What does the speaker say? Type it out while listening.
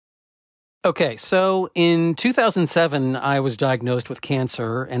Okay, so in 2007, I was diagnosed with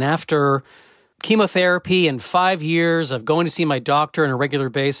cancer, and after chemotherapy and 5 years of going to see my doctor on a regular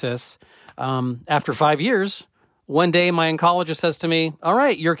basis, after 5 years, one day my oncologist says to me, all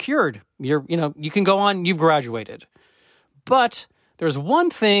right, you're cured. You can go on, you've graduated. But there's one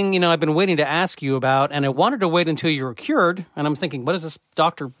thing, I've been waiting to ask you about, and I wanted to wait until you were cured, and I'm thinking, what does this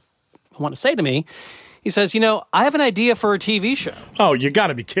doctor want to say to me? He says, I have an idea for a TV show. Oh, you got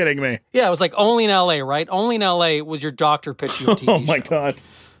to be kidding me. Yeah, it was like only in L.A., right? Only in L.A. was your doctor pitch you a TV show. Oh, my God.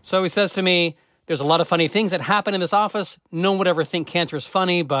 So he says to me, there's a lot of funny things that happen in this office. No one would ever think cancer is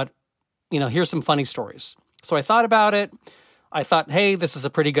funny, but, here's some funny stories. So I thought about it. I thought, hey, this is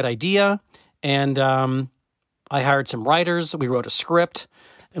a pretty good idea. And I hired some writers. We wrote a script,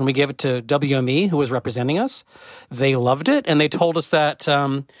 and we gave it to WME, who was representing us. They loved it, and they told us that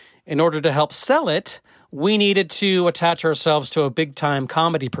in order to help sell it, we needed to attach ourselves to a big-time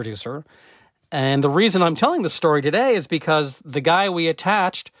comedy producer. And the reason I'm telling the story today is because the guy we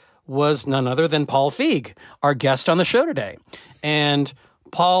attached was none other than Paul Feig, our guest on the show today. And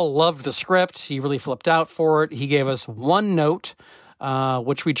Paul loved the script. He really flipped out for it. He gave us one note,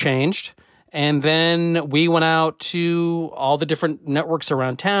 which we changed. And then we went out to all the different networks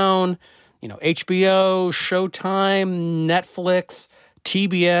around town, HBO, Showtime, Netflix,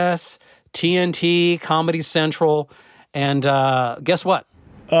 TBS, TNT, Comedy Central, and guess what?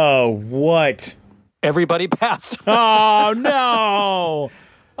 Oh, what? Everybody passed. Oh, no.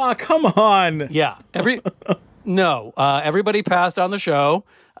 Oh, come on. Yeah. Everybody passed on the show,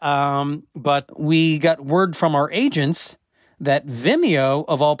 but we got word from our agents that Vimeo,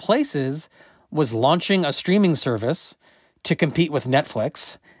 of all places, was launching a streaming service to compete with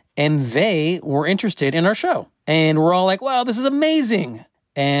Netflix, and they were interested in our show. And we're all like, wow, this is amazing.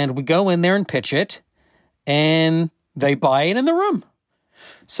 And we go in there and pitch it, and they buy it in the room.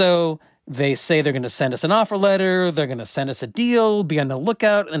 So they say they're going to send us an offer letter, they're going to send us a deal, be on the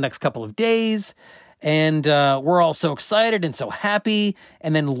lookout in the next couple of days. And we're all so excited and so happy.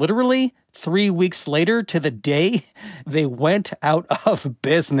 And then literally 3 weeks later to the day, they went out of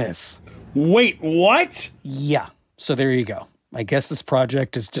business. Wait, what? Yeah. So there you go. I guess this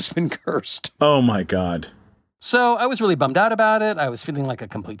project has just been cursed. Oh, my God. So I was really bummed out about it. I was feeling like a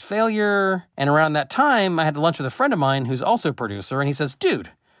complete failure. And around that time, I had lunch with a friend of mine who's also a producer, and he says, dude,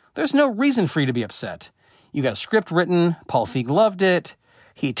 there's no reason for you to be upset. You got a script written, Paul Feig loved it,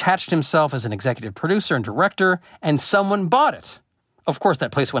 he attached himself as an executive producer and director, and someone bought it. Of course,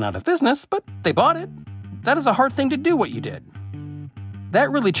 that place went out of business, but they bought it. That is a hard thing to do, what you did.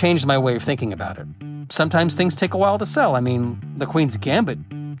 That really changed my way of thinking about it. Sometimes things take a while to sell. I mean, The Queen's Gambit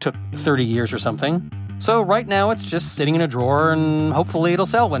took 30 years or something. So right now it's just sitting in a drawer and hopefully it'll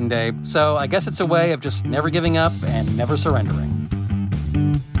sell one day. So I guess it's a way of just never giving up and never surrendering.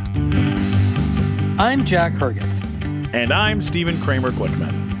 I'm Jack Hergith. And I'm Stephen Kramer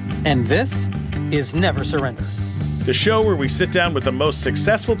Glickman. And this is Never Surrender. The show where we sit down with the most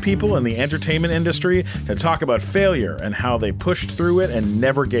successful people in the entertainment industry to talk about failure and how they pushed through it and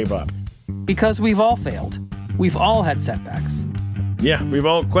never gave up. Because we've all failed. We've all had setbacks. Yeah, we've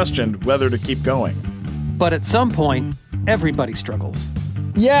all questioned whether to keep going. But at some point, everybody struggles.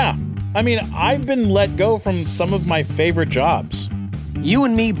 Yeah. I mean, I've been let go from some of my favorite jobs. You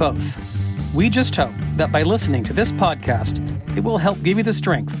and me both. We just hope that by listening to this podcast, it will help give you the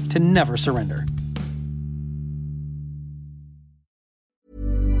strength to never surrender.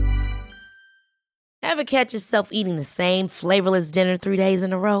 Ever catch yourself eating the same flavorless dinner 3 days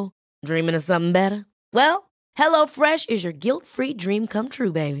in a row? Dreaming of something better? Well, HelloFresh is your guilt-free dream come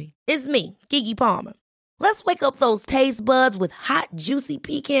true, baby. It's me, Keke Palmer. Let's wake up those taste buds with hot, juicy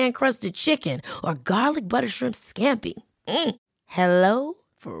pecan-crusted chicken or garlic butter shrimp scampi. Hello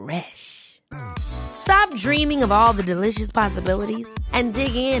Fresh. Stop dreaming of all the delicious possibilities and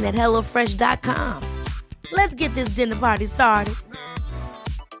dig in at HelloFresh.com. Let's get this dinner party started.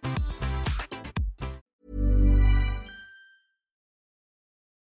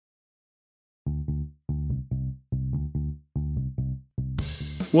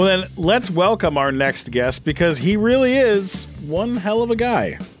 Well, then, let's welcome our next guest because he really is one hell of a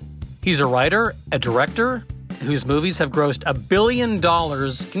guy. He's a writer, a director, whose movies have grossed $1 billion.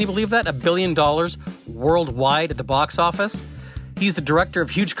 Can you believe that? $1 billion worldwide at the box office. He's the director of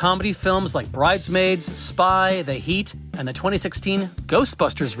huge comedy films like Bridesmaids, Spy, The Heat, and the 2016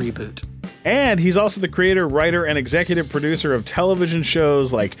 Ghostbusters reboot. And he's also the creator, writer, and executive producer of television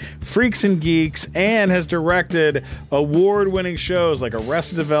shows like Freaks and Geeks, and has directed award-winning shows like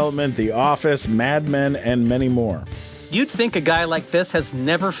Arrested Development, The Office, Mad Men, and many more. You'd think a guy like this has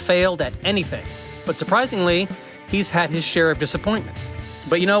never failed at anything, but surprisingly, he's had his share of disappointments.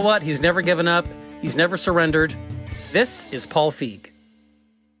 But you know what? He's never given up. He's never surrendered. This is Paul Feig.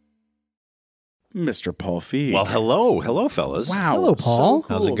 Mr. Paul Feig. Well, hello, fellas. Wow. Hello, Paul. So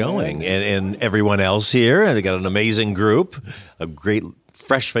How's it cool, going? man. And everyone else here, they got an amazing group, a great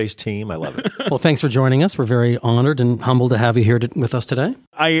fresh-faced team. I love it. Well, thanks for joining us. We're very honored and humbled to have you here with us today.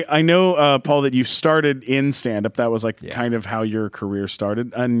 I know, Paul, that you started in stand-up. That was kind of how your career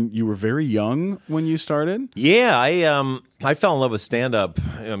started. And you were very young when you started? Yeah, I fell in love with stand-up,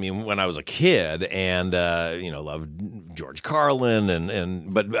 when I was a kid, and, loved George Carlin,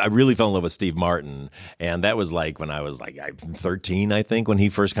 but I really fell in love with Steve Martin, and that was when I was 13, I think, when he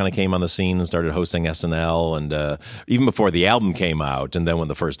first kind of came on the scene and started hosting SNL, and even before the album came out, and then when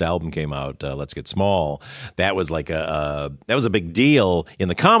the first album came out, Let's Get Small, that was that was a big deal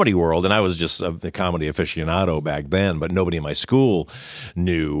in the comedy world, and I was just a comedy aficionado back then, but nobody in my school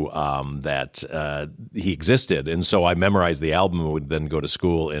knew that he existed, and so I memorized the album and would then go to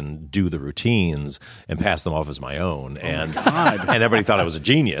school and do the routines and pass them off as my own. And everybody thought I was a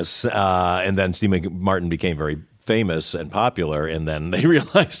genius. And then Steve Martin became very famous and popular, and then they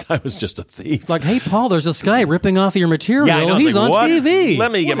realized I was just a thief. Hey, Paul, there's this guy ripping off of your material. Yeah, I know. He's on what? TV.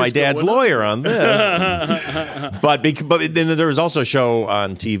 Let me get my dad's lawyer on this. but then there was also a show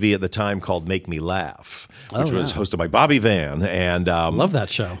on TV at the time called Make Me Laugh, which was hosted by Bobby Van, and love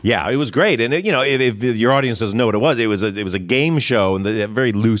that show. Yeah, it was great. And if your audience doesn't know what it was a game show in the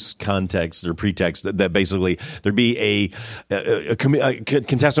very loose context or pretext that basically there'd be a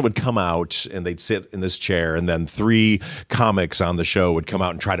contestant would come out and they'd sit in this chair, and then 3 comics on the show would come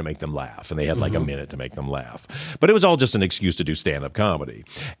out and try to make them laugh, and they had a minute to make them laugh. But it was all just an excuse to do stand-up comedy.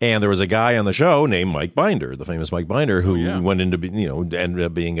 And there was a guy on the show named Mike Binder, the famous Mike Binder, who went into ended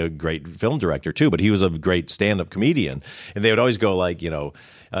up being a great film director too. But he was a great stand-up comedian, and they would always go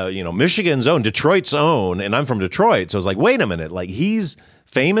Michigan's own, Detroit's own, and I'm from Detroit, so I was like, wait a minute, he's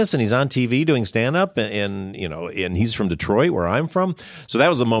famous and he's on TV doing stand-up, and he's from Detroit, where I'm from. So that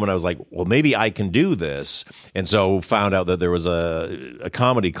was the moment I was like, well, maybe I can do this. And so found out that there was a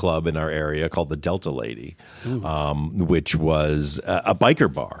comedy club in our area called the Delta Lady, which was a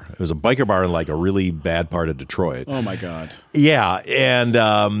biker bar. It was a biker bar in a really bad part of Detroit. Oh my God. Yeah. And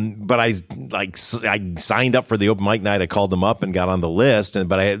but I signed up for the open mic night. I called them up and got on the list,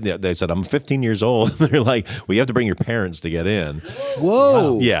 they said, I'm 15 years old. They're like, well, you have to bring your parents to get in. Whoa.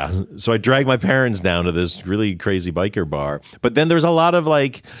 Yeah. So I dragged my parents down to this really crazy biker bar. But then there's a lot of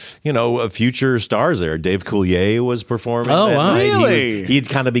future stars there. Dave Coulier was performing. Oh, that wow. night. Really? He'd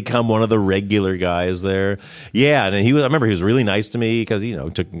kind of become one of the regular guys there. Yeah. And I remember he was really nice to me because,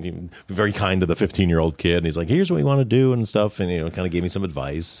 took very kind to the 15-year-old kid. And he's like, here's what we want to do and stuff. And, kind of gave me some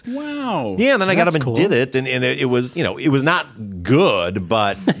advice. Wow. Yeah. And then I got up and cool. did it. And it was, it was not good,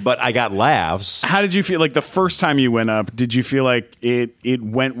 but I got laughs. How did you feel the first time you went up? Did you feel like it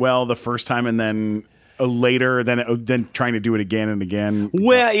went well the first time, and then later then trying to do it again and again?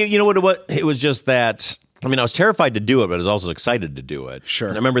 Well, you know what it was just that. I was terrified to do it, but I was also excited to do it. Sure.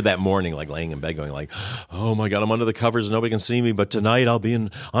 And I remember that morning, laying in bed going oh my God, I'm under the covers and nobody can see me, but tonight I'll be on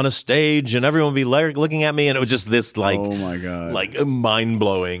a stage and everyone will be looking at me. And it was just this oh my God, a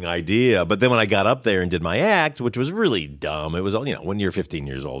mind-blowing idea. But then when I got up there and did my act, which was really dumb, it was, when you're 15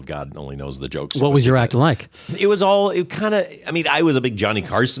 years old, God only knows the jokes. What was your act like? It was I was a big Johnny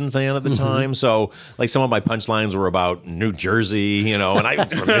Carson fan at the time. So some of my punchlines were about New Jersey, and I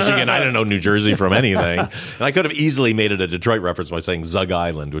was from Michigan. I didn't know New Jersey from anything. And I could have easily made it a Detroit reference by saying Zug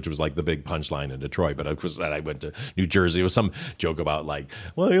Island, which was the big punchline in Detroit. But of course, I went to New Jersey. It was some joke about when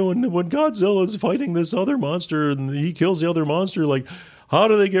Godzilla's fighting this other monster and he kills the other monster, how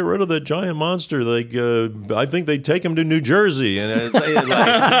do they get rid of that giant monster? I think they take him to New Jersey, and it's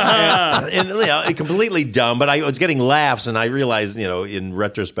completely dumb. But I was getting laughs, and I realized, in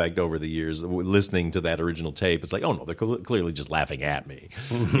retrospect over the years, listening to that original tape, it's oh no, they're clearly just laughing at me,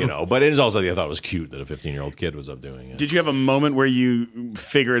 But it is also, I thought it was cute that a 15-year-old kid was up doing it. Did you have a moment where you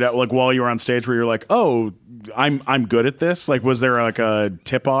figured out, while you were on stage, where you're oh, I'm good at this? Was there a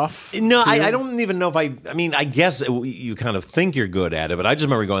tip off? No, I don't even know if I guess you kind of think you're good at it. But I just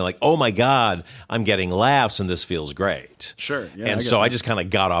remember going oh my God, I'm getting laughs and this feels great. Sure. Yeah, and so I just kind of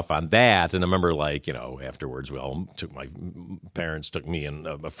got off on that. And I remember afterwards, my parents took me and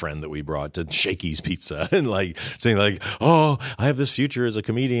a friend that we brought to Shakey's Pizza and saying oh, I have this future as a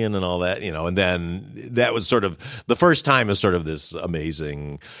comedian and all that, And then that was sort of the first time is sort of this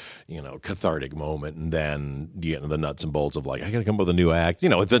amazing, cathartic moment. And then you get into the nuts and bolts of I got to come up with a new act.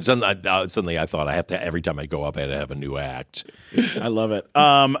 Suddenly I thought I have to, every time I go up, I had to have a new act. I love it.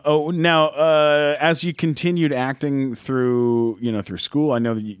 Now, as you continued acting through school, I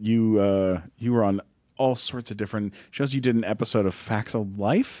know that you were on all sorts of different shows. You did an episode of Facts of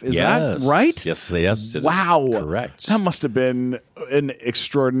Life. Is Yes. that right? Yes. It is Wow. correct. That must have been an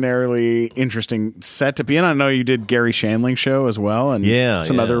extraordinarily interesting set to be in. I know you did Gary Shandling show as well, and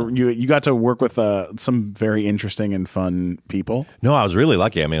some other. You got to work with some very interesting and fun people. No, I was really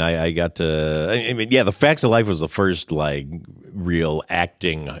lucky. I mean, I got to. I mean, yeah, the Facts of Life was the first like real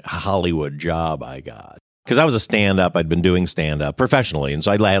acting Hollywood job I got. Because I was a stand-up, I'd been doing stand-up professionally, and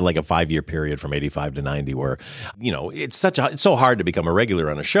so I had like a 5-year period from 85 to 90 where, it's so hard to become a regular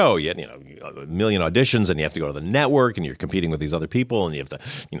on a show. You had, a million auditions, and you have to go to the network, and you're competing with these other people, and you have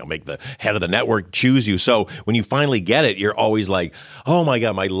to, make the head of the network choose you. So when you finally get it, you're always like, oh my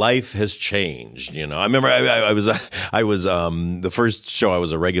God, my life has changed. I remember I was the first show I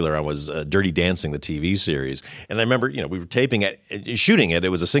was a regular on was Dirty Dancing, the TV series, and I remember, we were taping it, shooting it. It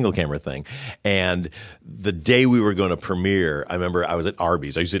was a single camera thing, and the day we were going to premiere, I remember I was at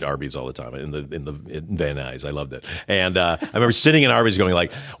Arby's. I used to eat Arby's all the time in Van Nuys. I loved it. And I remember sitting in Arby's going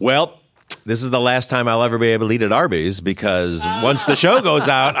like, well, this is the last time I'll ever be able to eat at Arby's because once the show goes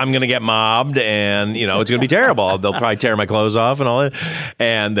out, I'm going to get mobbed and, it's going to be terrible. They'll probably tear my clothes off and all that.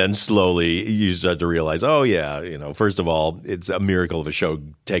 And then slowly you start to realize, oh, yeah, first of all, it's a miracle if a show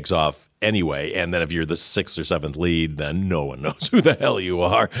takes off anyway. And then if you're the 6th or 7th lead, then no one knows who the hell you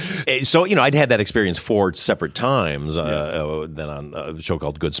are. So, I'd had that experience 4 separate times. Then on a show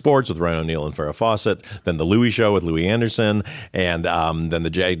called Good Sports with Ryan O'Neal and Farrah Fawcett. Then the Louis Show with Louis Anderson. And then the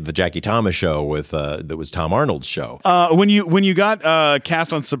Jackie Thomas Show that was Tom Arnold's show. When you got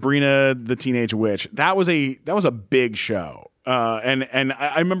cast on Sabrina the Teenage Witch, that was a big show. And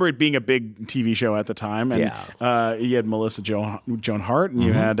I remember it being a big TV show at the time. And you had Melissa Joan Hart, and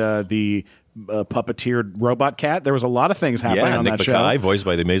you had the puppeteered robot cat. There was a lot of things happening on Nick that Mackay, show. voiced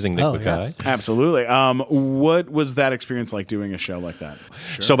by the amazing Nick Mackay. Yes. Absolutely. What was that experience like doing a show like that?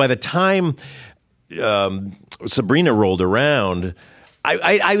 Sure. So by the time Sabrina rolled around,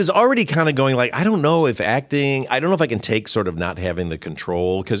 I was already kind of going like, I don't know if I can take sort of not having the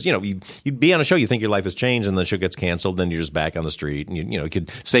control because, you'd be on a show, you think your life has changed and the show gets canceled, then you're just back on the street and you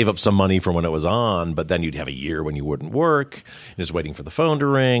could save up some money from when it was on, but then you'd have a year when you wouldn't work, just waiting for the phone to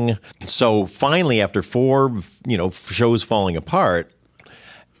ring. So finally, after 4, shows falling apart,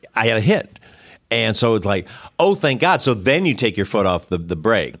 I had a hit. And so it's like, oh, thank God. So then you take your foot off the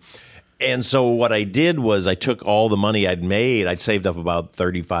brake. And so what I did was I took all the money I'd made. I'd saved up about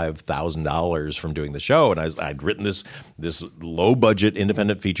 $35,000 from doing the show, and I'd written this low budget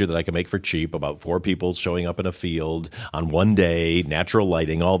independent feature that I could make for cheap about 4 people showing up in a field on one day, natural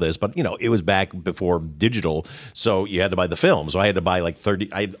lighting, all this. But it was back before digital, so you had to buy the film. So I had to buy like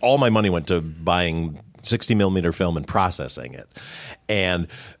 30. All my money went to buying 60 millimeter film and processing it, and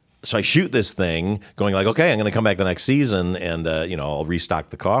so I shoot this thing going like, okay, I'm going to come back the next season and, I'll restock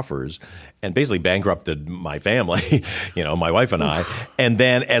the coffers, and basically bankrupted my family, my wife and I. And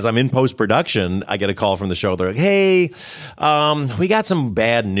then as I'm in post-production, I get a call from the show. They're like, hey, we got some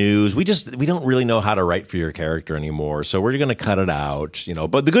bad news. We don't really know how to write for your character anymore. So we're going to cut it out,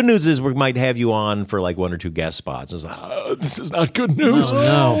 But the good news is we might have you on for like 1 or 2 guest spots. It's like, this is not good news.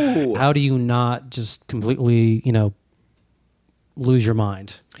 No. How do you not just completely, lose your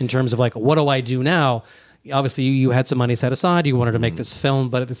mind in terms of like, what do I do now? Obviously, you had some money set aside. You wanted to make this film,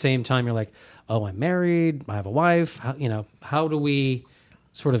 but at the same time, you're like, oh, I'm married. I have a wife. How do we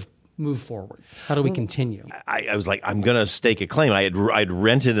sort of move forward? How do we continue? I was like, I'm going to stake a claim. I'd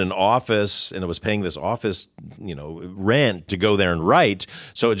rented an office, and I was paying this office, rent to go there and write.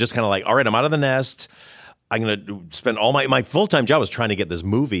 So it just kind of like, all right, I'm out of the nest. I'm going to spend all my full-time job was trying to get this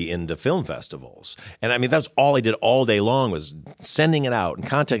movie into film festivals. And I mean, that's all I did all day long was sending it out and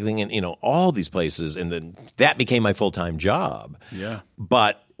contacting all these places. And then that became my full-time job. Yeah.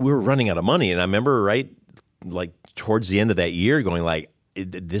 But we were running out of money. And I remember like towards the end of that year going like,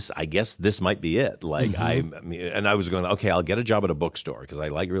 I guess this might be it. Like I was going, okay, I'll get a job at a bookstore because I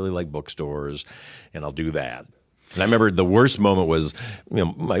really like bookstores and I'll do that. And I remember the worst moment was,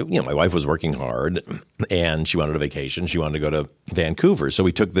 my wife was working hard and she wanted a vacation. She wanted to go to Vancouver. So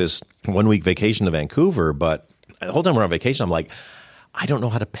we took this 1-week vacation to Vancouver. But the whole time we're on vacation, I'm like, I don't know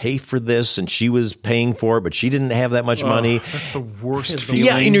how to pay for this. And she was paying for it, but she didn't have that much money. That's the worst feeling.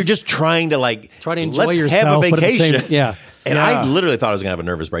 Yeah, and you're just trying to try to enjoy let's yourself. have a vacation. Yeah. And I literally thought I was going to have a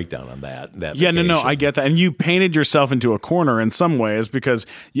nervous breakdown on that Yeah, vacation. no, I get that. And you painted yourself into a corner in some ways because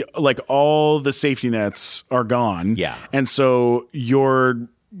all the safety nets are gone. Yeah. And so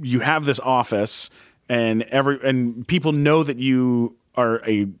you have this office and people know that you are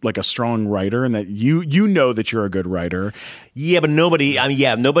a strong writer and that you know that you're a good writer. Yeah, but nobody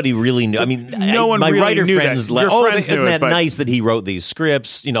really knew. I mean, no one my really writer knew friends that. like, Your oh, friends isn't knew that it, nice that he wrote these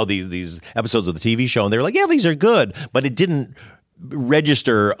scripts, these episodes of the TV show, and they were like, yeah, these are good, but it didn't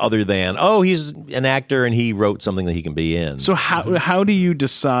register other than, oh, he's an actor and he wrote something that he can be in. So how do you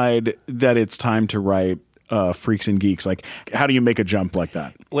decide that it's time to write Freaks and Geeks? Like, how do you make a jump like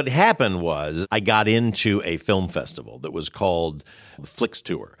that? What happened was I got into a film festival that was called the Flix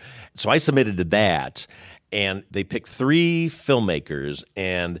Tour. So I submitted to that, and they picked 3 filmmakers,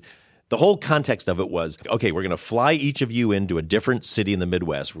 and the whole context of it was, okay, we're going to fly each of you into a different city in the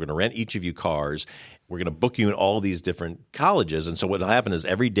Midwest. We're going to rent each of you cars. We're going to book you in all these different colleges. And so what will happen is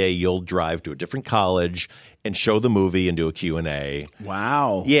every day you'll drive to a different college and show the movie and do a Q&A.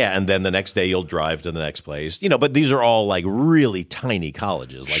 Wow. Yeah, and then the next day you'll drive to the next place. But these are all like really tiny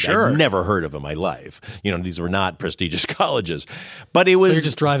colleges. Like Sure. I've never heard of in my life. These were not prestigious colleges. But it was So you're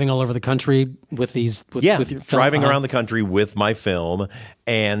just driving all over the country with these with your film? driving around the country with my film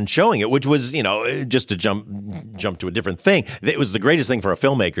and showing it, which was, just to jump to a different thing. It was the greatest thing for a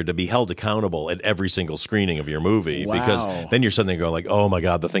filmmaker to be held accountable at every single screening of your movie. Wow. Because then you're suddenly going like, oh my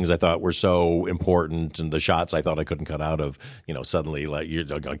God, the things I thought were so important and the shots I thought I couldn't cut out of, suddenly like you're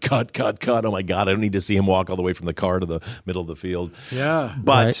going, cut. Oh my God, I don't need to see him walk all the way from the car to the middle of the field. Yeah.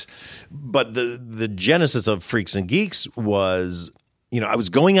 But the genesis of Freaks and Geeks was, I was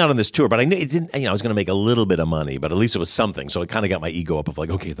going out on this tour, but I knew it didn't, I was going to make a little bit of money, but at least it was something. So it kind of got my ego up of like,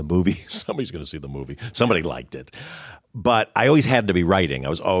 okay, the movie, somebody's going to see the movie. Somebody liked it. But I always had to be writing. I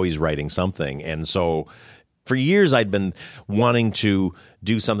was always writing something. And so for years, I'd been wanting to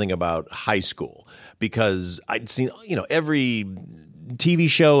do something about high school because I'd seen, every TV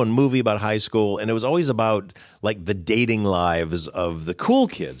show and movie about high school, and it was always about like the dating lives of the cool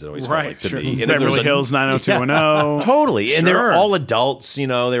kids. It always felt like to me. And Beverly Hills 90210. Totally. And they're Sure. all adults, they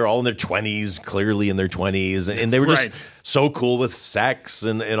were all in their 20s, clearly in their 20s. And they were just Right. so cool with sex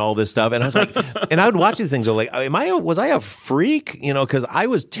and all this stuff. And I was like, and I would watch these things. I was like, was I a freak? Because I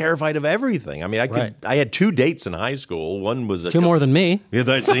was terrified of everything. I mean, I had 2 dates in high school. One was 2 more than me. Yeah,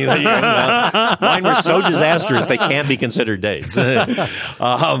 mine were so disastrous they can't be considered dates. And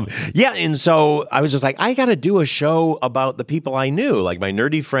so I was just like, I got to do a show about the people I knew, like my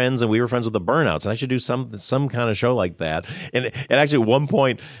nerdy friends, and we were friends with the Burnouts, and I should do some kind of show like that. And actually, at one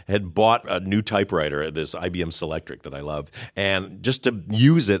point, had bought a new typewriter at this IBM Selectric that I loved, and just to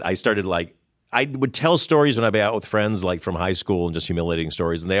use it, I started like. I would tell stories when I'd be out with friends, like from high school, and just humiliating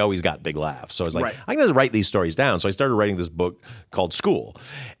stories, and they always got big laughs. So I was like, Right. I'm going to write these stories down. So I started writing this book called School.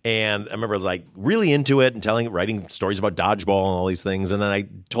 And I remember I was like really into it and writing stories about dodgeball and all these things. And then I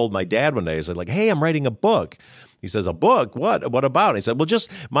told my dad one day, I said like, hey, I'm writing a book. He says, a book? What? What about? And I said, well, just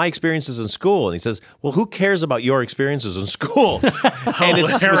my experiences in school. And he says, well, who cares about your experiences in school? And it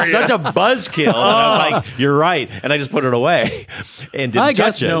was such a buzzkill. And I was like, you're right. And I just put it away and didn't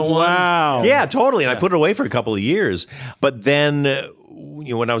touch it. No one. Wow. Yeah, totally. And I put it away for a couple of years. But then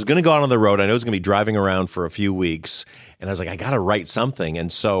when I was going to go out on the road, I know I was going to be driving around for a few weeks. And I was like, I got to write something.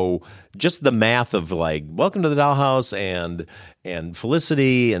 And so just the math of like, Welcome to the Dollhouse and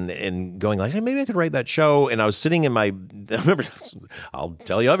Felicity and going like, hey, maybe I could write that show. And I was sitting in I remember, I'll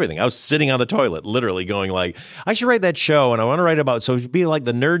tell you everything. I was sitting on the toilet, literally going like, I should write that show. And I want to write about, so it'd be like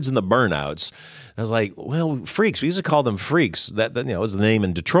the Nerds and the Burnouts. And I was like, well, freaks. We used to call them freaks. That was the name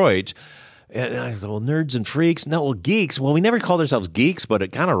in Detroit. And I was like, well, nerds and freaks. No, well, geeks. Well, we never called ourselves geeks, but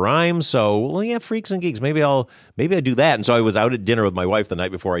it kind of rhymes. So, well, yeah, freaks and geeks. Maybe I do that. And so I was out at dinner with my wife the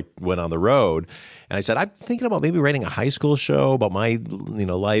night before I went on the road. And I said, I'm thinking about maybe writing a high school show about my,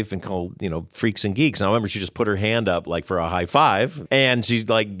 life and called, Freaks and Geeks. And I remember she just put her hand up like for a high five. And she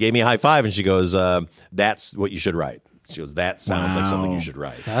like gave me a high five and she goes, that's what you should write. She goes, that sounds like something you should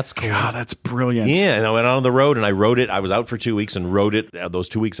write. That's cool. God, that's brilliant. Yeah, and I went on the road and I wrote it. I was out for 2 weeks and wrote it. Those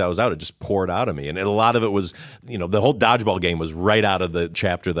 2 weeks I was out, it just poured out of me. And a lot of it was, the whole dodgeball game was right out of the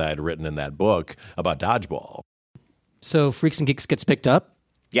chapter that I had written in that book about dodgeball. So Freaks and Geeks gets picked up.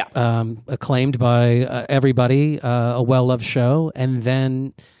 Yeah. Acclaimed by everybody, a well-loved show. And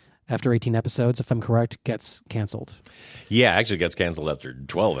then after 18 episodes, if I'm correct, gets canceled. Yeah, actually gets canceled after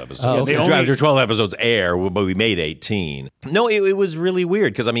 12 episodes. Oh, okay. After 12 episodes air, but we made 18. No, it was really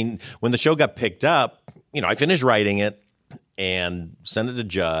weird because, when the show got picked up, I finished writing it and sent it to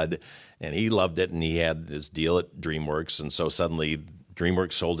Judd, and he loved it, and he had this deal at DreamWorks, and so suddenly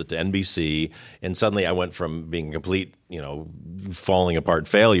DreamWorks sold it to NBC, and suddenly I went from being a complete, falling apart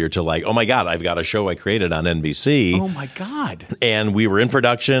failure to like, oh my God, I've got a show I created on NBC. Oh my God. And we were in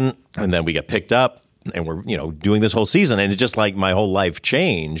production, and then we got picked up. And we're, doing this whole season, and it just like my whole life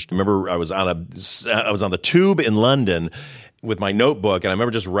changed. Remember, I was on the tube in London, with my notebook, and I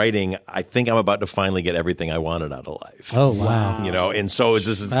remember just writing, I think I'm about to finally get everything I wanted out of life. Oh, wow. You know, and so it's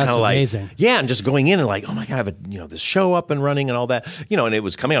That's kind of like, amazing. yeah, and just going in and like, oh my God, I have this show up and running and all that, and it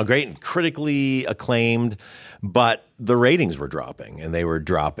was coming out great and critically acclaimed, but the ratings were dropping, and they were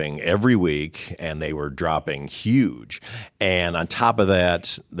dropping every week, and they were dropping huge. And on top of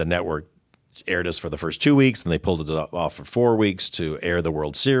that, the network aired us for the first 2 weeks, and they pulled it off for 4 weeks to air the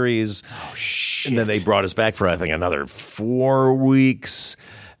World Series. Oh, shit. And then they brought us back for, I think, another 4 weeks.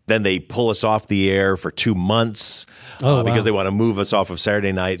 Then they pull us off the air for 2 months because they want to move us off of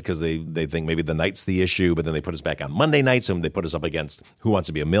Saturday night because they think maybe the night's the issue, but then they put us back on Monday nights, and they put us up against Who Wants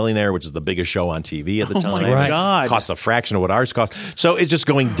to Be a Millionaire, which is the biggest show on TV at the time. My God. Costs a fraction of what ours cost. So it's just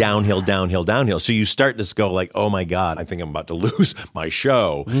going downhill, downhill, downhill. So you start to go like, oh my God, I think I'm about to lose my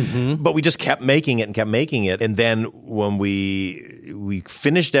show. Mm-hmm. But we just kept making it and kept making it. And then when we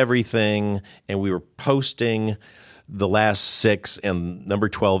finished everything and we were posting the last 6 and number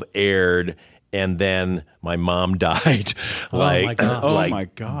 12 aired, and then my mom died my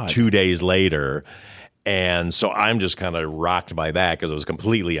God. 2 days later. And so I'm just kind of rocked by that because it was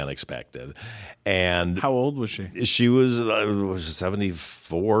completely unexpected. And how old was she? She was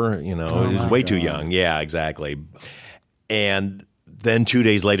 74, it was way too young. Yeah, exactly. And then 2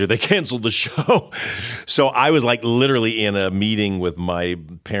 days later, they canceled the show. So I was like literally in a meeting with my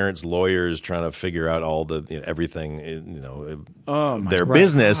parents' lawyers trying to figure out all the everything, their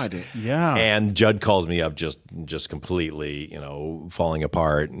business. God. Yeah. And Judd calls me up just completely, falling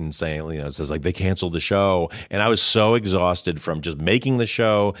apart and saying, it says like they canceled the show. And I was so exhausted from just making the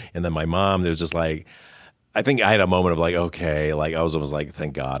show. And then my mom, it was just like, I think I had a moment of like, okay, like I was almost like,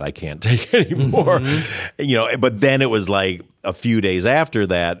 thank God I can't take it anymore, but then it was like a few days after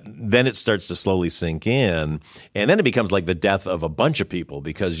that, then it starts to slowly sink in. And then it becomes like the death of a bunch of people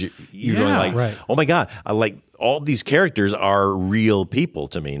because you're going like, right. Oh my God, all these characters are real people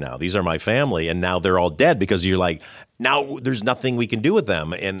to me now. These are my family, and now they're all dead because you're like, now there's nothing we can do with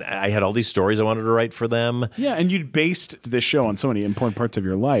them. And I had all these stories I wanted to write for them. Yeah, and you'd based this show on so many important parts of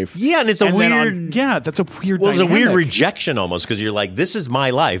your life. Yeah, and it's a weird... that's a weird Well, it's a dynamic. weird rejection almost because you're like, this is my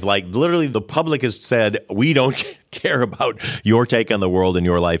life. Like literally the public has said, we don't care about your take on the world and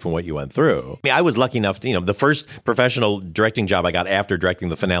your life and what you went through. I mean, I was lucky enough to, the first professional directing job I got after directing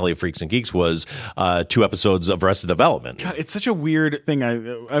the finale of Freaks and Geeks was 2 episodes of Arrested Development. God, it's such a weird thing.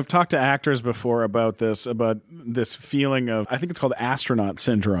 I've talked to actors before about this feeling of, I think it's called astronaut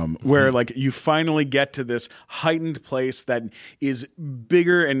syndrome, where like you finally get to this heightened place that is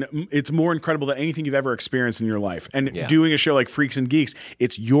bigger and it's more incredible than anything you've ever experienced in your life. And doing a show like Freaks and Geeks,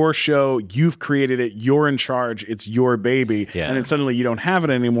 it's your show, you've created it, you're in charge, it's your baby, and then suddenly you don't have it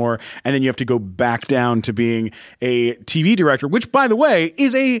anymore, and then you have to go back down to being a TV director, which, by the way,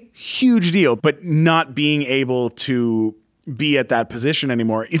 is a huge deal, but not being able to be at that position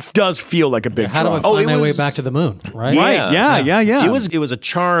anymore, it does feel like a big How do I drop. find my way back to the moon, right? Yeah. It was a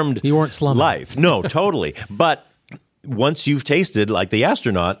charmed You weren't slumming. life. No, totally. But once you've tasted like the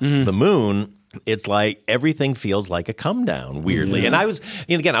astronaut, the moon, it's like everything feels like a come down weirdly. And I was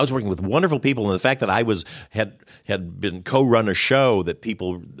working with wonderful people, and the fact that I had been co-run a show that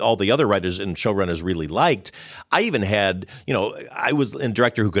all the other writers and showrunners really liked. I even had, I was a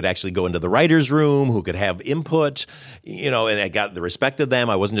director who could actually go into the writer's room, who could have input, and I got the respect of them.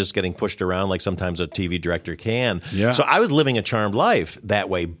 I wasn't just getting pushed around like sometimes a TV director can. Yeah. So I was living a charmed life that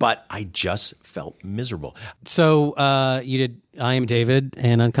way, but I just felt miserable. So you did I Am David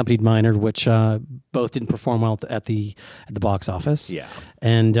and Unaccompanied Minor, which both didn't perform well at the box office. Yeah.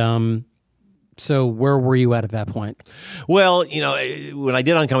 And so where were you at that point? Well, when I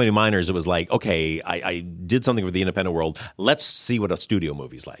did Unaccompanied Minors, it was like, okay, I did something for the independent world. Let's see what a studio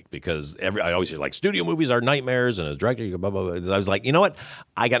movie's like, because I always hear like studio movies are nightmares and a director, blah, blah, blah. I was like, you know what?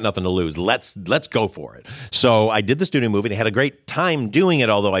 I got nothing to lose. Let's go for it. So I did the studio movie and I had a great time doing it,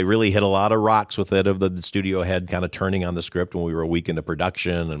 although I really hit a lot of rocks with it of the studio head kind of turning on the script when we were a week into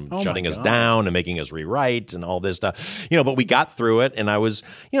production and shutting us down and making us rewrite and all this stuff. But we got through it, and I was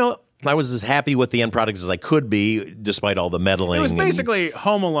as happy with the end product as I could be, despite all the meddling. It was basically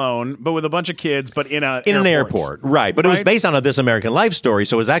Home Alone, but with a bunch of kids, but in an airport. Right. But it was based on a This American Life story,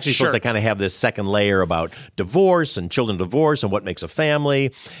 so it was actually supposed to kind of have this second layer about divorce and children divorce and what makes a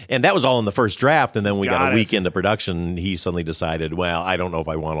family. And that was all in the first draft, and then we got a week into production, he suddenly decided, well, I don't know if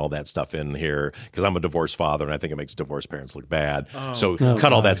I want all that stuff in here, because I'm a divorced father, and I think it makes divorced parents look bad.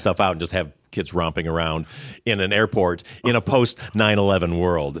 Cut all that stuff out and just have kids romping around in an airport in a post 9/11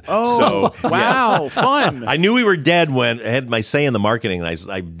 world. Oh, so, wow, fun. I knew we were dead when I had my say in the marketing, and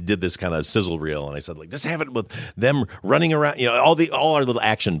I did this kind of sizzle reel, and I said, like, just have it with them running around, you know, all our little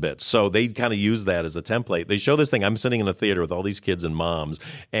action bits. So they kind of use that as a template. They show this thing. I'm sitting in a theater with all these kids and moms,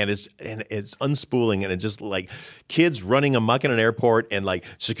 and it's unspooling, and it's just like kids running amok in an airport, and like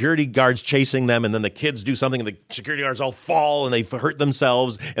security guards chasing them, and then the kids do something, and the security guards all fall, and they hurt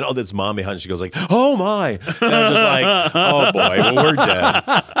themselves, and all this mom behind, she goes like, "Oh my!" And I'm just like, "Oh boy, well, we're dead."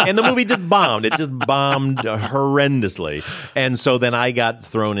 And the movie just bombed. It just bombed horrendously, and so then I got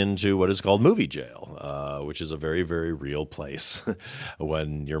thrown into what is called movie jail, which is a very, very real place.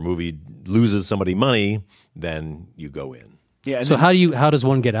 When your movie loses somebody money, then you go in. Yeah. So how does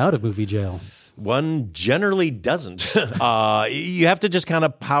one get out of movie jail? One generally doesn't. You have to just kind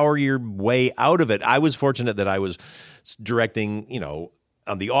of power your way out of it. I was fortunate that I was directing, you know,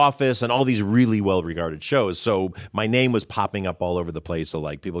 on The Office and all these really well-regarded shows. So my name was popping up all over the place. So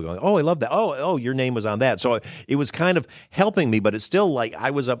like people going, "Oh, I love that. Oh, your name was on that." So it was kind of helping me, but it's still like I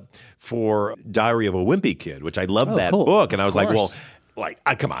was up for Diary of a Wimpy Kid, which I loved that book. And I was like, well,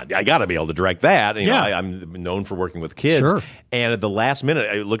 come on, I got to be able to direct that. And, you know, I'm known for working with kids. Sure. And at the last minute,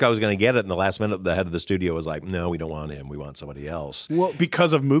 I was going to get it. And the last minute, the head of the studio was like, "No, we don't want him. We want somebody else." Well,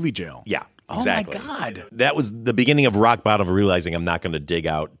 because of movie jail. Yeah. Exactly. Oh, my God. That was the beginning of rock bottom of realizing I'm not going to dig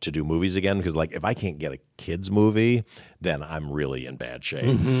out to do movies again, because, like, if I can't get a kid's movie, then I'm really in bad shape.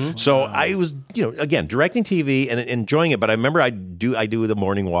 Mm-hmm. So I was, you know, again, directing TV and enjoying it. But I remember I do the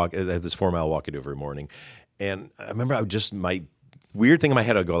morning walk, this 4-mile walk I do every morning. And I remember my weird thing in my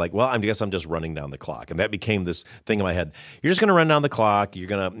head, I'd go like, well, I guess I'm just running down the clock. And that became this thing in my head. You're just going to run down the clock. You're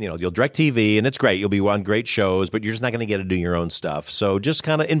going to, you know, you'll direct TV, and it's great. You'll be on great shows, but you're just not going to get to do your own stuff. So just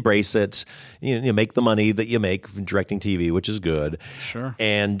kind of embrace it. You make the money that you make from directing TV, which is good. Sure.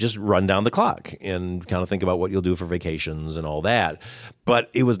 And just run down the clock and kind of think about what you'll do for vacations and all that. But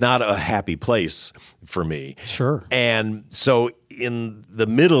it was not a happy place for me. Sure. And so in the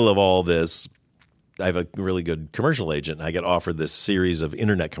middle of all this, I have a really good commercial agent, and I get offered this series of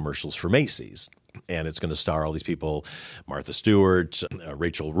internet commercials for Macy's. And it's going to star all these people: Martha Stewart,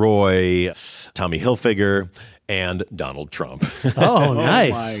 Rachel Roy, Tommy Hilfiger, and Donald Trump. Oh,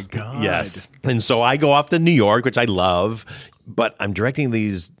 nice. Oh, my God. Yes. And so I go off to New York, which I love, but I'm directing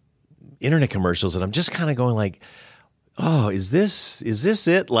these internet commercials, and I'm just kind of going like, oh, is this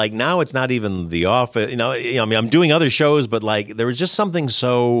it? Like, now it's not even The Office. You know, I mean, I'm doing other shows, but like there was just something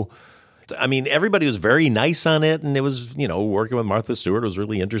so... I mean, everybody was very nice on it, and it was, you know, working with Martha Stewart was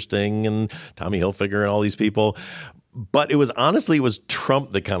really interesting, and Tommy Hilfiger and all these people. But it was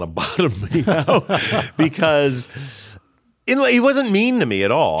Trump that kind of bottomed me out, because he wasn't mean to me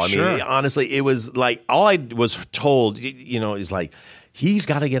at all. I mean, honestly, it was like all I was told, you know, is like, he's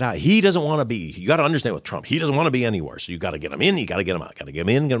got to get out. He doesn't want to be. You got to understand with Trump, he doesn't want to be anywhere. So you got to get him in. You got to get him out. Got to get him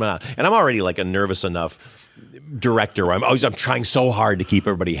in. Get him out. And I'm already like a nervous enough director where I'm trying so hard to keep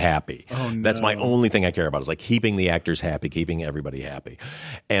everybody happy. Oh, no. That's my only thing I care about, is like keeping the actors happy, keeping everybody happy.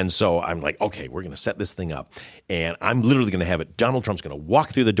 And so I'm like, okay, we're going to set this thing up, and I'm literally going to have it. Donald Trump's going to walk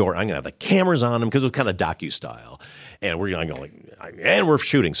through the door. I'm going to have the cameras on him, because it was kind of docu-style. And we're going to go and we're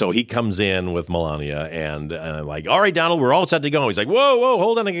shooting. So he comes in with Melania, and I'm like, all right, Donald, we're all set to go. He's like, whoa,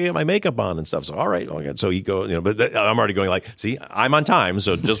 hold on, I can get my makeup on and stuff. So all right, okay. So he goes, you know, but I'm already going like, see, I'm on time,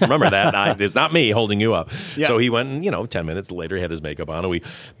 so just remember that it's not me holding you up. Yeah. So he went, and, you know, 10 minutes later, he had his makeup on, and we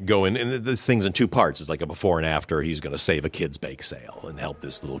go in, and this thing's in 2 parts. It's like a before and after. He's going to save a kid's bake sale and help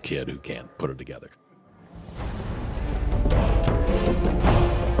this little kid who can't put it together.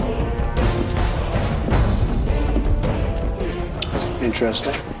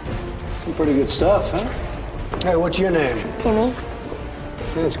 Interesting. Some pretty good stuff, huh? Hey, what's your name? Timmy.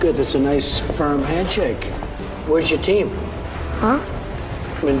 That's good. That's a nice, firm handshake. Where's your team? Huh?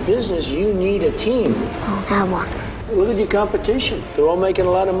 In business, you need a team. Oh, have one. Look at your competition. They're all making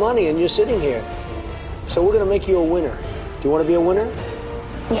a lot of money, and you're sitting here. So we're going to make you a winner. Do you want to be a winner?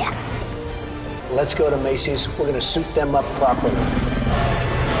 Yeah. Let's go to Macy's. We're going to suit them up properly.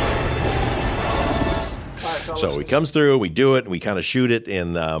 So he comes through, we do it, and we kind of shoot it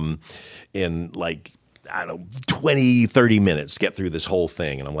in like, I don't know, 20, 30 minutes, get through this whole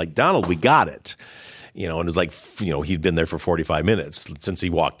thing. And I'm like, Donald, we got it. You know, and it was like, you know, he'd been there for 45 minutes since he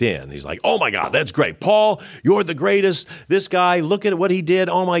walked in. He's like, oh, my God, that's great. Paul, you're the greatest. This guy, look at what he did.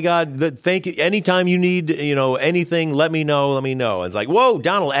 Oh, my God, thank you. Anytime you need, you know, anything, let me know. And it's like, whoa,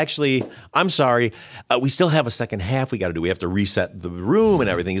 Donald, actually, I'm sorry. We still have a second half we got to do. We have to reset the room and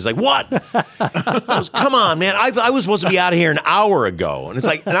everything. He's like, what? I goes, come on, man. I was supposed to be out of here an hour ago. And it's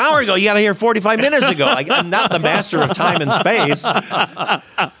like, an hour ago, you got out of here 45 minutes ago. Like, I'm not the master of time and space.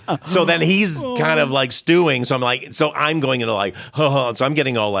 So then he's kind of like stewing. So I'm going into like, so I'm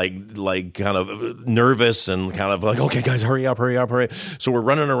getting all like kind of nervous and kind of like, okay, guys, hurry up. So we're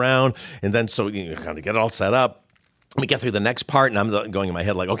running around, and then so you kind of get it all set up. We get through the next part, and I'm going in my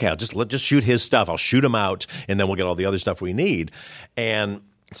head like, okay, let's just shoot his stuff. I'll shoot him out, and then we'll get all the other stuff we need. And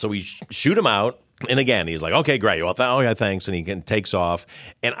so we shoot him out, and again, he's like, okay, great. Well, thanks, and he takes off.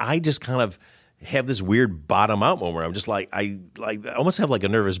 And I just kind of have this weird bottom out moment where I'm just like, I almost have like a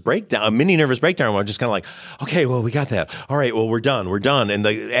nervous breakdown, a mini nervous breakdown where I'm just kind of like, okay, well, we got that. All right, well, we're done. And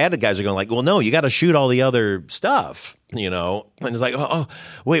the added guys are going like, well, no, you got to shoot all the other stuff, you know? And it's like, oh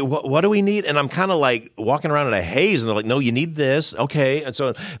wait, what do we need? And I'm kind of like walking around in a haze, and they're like, no, you need this. Okay. And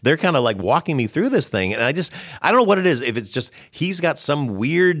so they're kind of like walking me through this thing. And I don't know what it is. If it's just, he's got some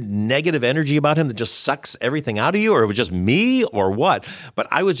weird negative energy about him that just sucks everything out of you, or it was just me or what. But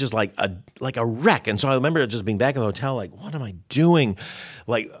I was just like a wreck. And so I remember just being back in the hotel, like, what am I doing?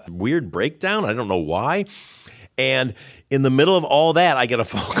 Like, weird breakdown. I don't know why. And in the middle of all that, I get a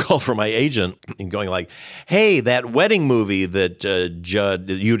phone call from my agent and going like, hey, that wedding movie that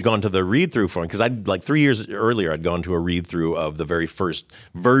Judd, you'd gone to the read-through for, because I'd like 3 years earlier, I'd gone to a read-through of the very first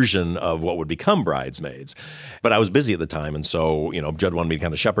version of what would become Bridesmaids. But I was busy at the time, and so, you know, Judd wanted me to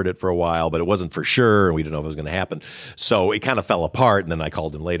kind of shepherd it for a while, but it wasn't for sure, and we didn't know if it was going to happen. So it kind of fell apart, and then I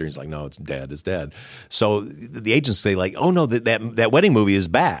called him later, and he's like, no, it's dead. So the agents say like, oh no, that wedding movie is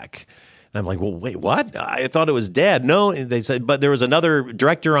back. And I'm like, well, wait, what? I thought it was dead. No, they said, but there was another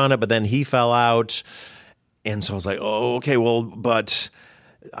director on it, but then he fell out. And so I was like, oh, okay, well, but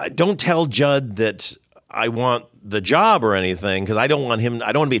don't tell Judd that I want the job or anything, because I don't want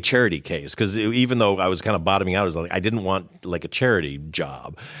to be a charity case, because even though I was kind of bottoming out, I was like, I didn't want like a charity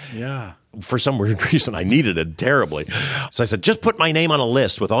job. Yeah. For some weird reason, I needed it terribly. So I said, just put my name on a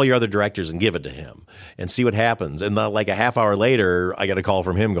list with all your other directors and give it to him and see what happens. And like a half hour later, I got a call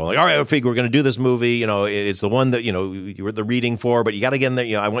from him going like, all right, I figure we're going to do this movie. You know, it's the one that, you know, you were the reading for, but you got to get in there.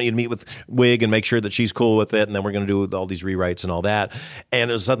 You know, I want you to meet with Wig and make sure that she's cool with it. And then we're going to do all these rewrites and all that. And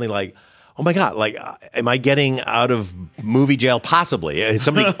it was suddenly like, oh my God, like, am I getting out of movie jail? Possibly.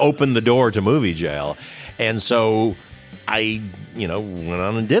 Somebody opened the door to movie jail. And so I, you know, went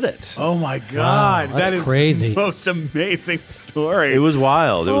on and did it. Oh my God. Wow, that is crazy. The most amazing story. It was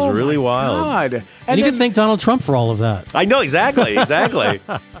wild. It was really wild. God. And you can thank Donald Trump for all of that. I know, exactly.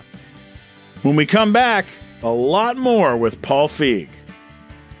 When we come back, a lot more with Paul Feig.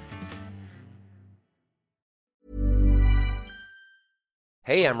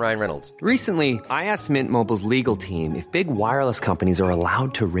 Hey, I'm Ryan Reynolds. Recently, I asked Mint Mobile's legal team if big wireless companies are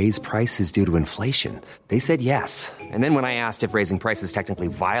allowed to raise prices due to inflation. They said yes. And then when I asked if raising prices technically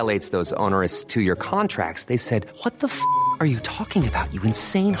violates those onerous 2-year contracts, they said, what the f*** are you talking about, you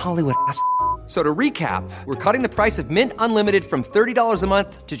insane Hollywood ass f- So to recap, we're cutting the price of Mint Unlimited from $30 a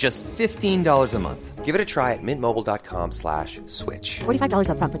month to just $15 a month. Give it a try at mintmobile.com/switch. $45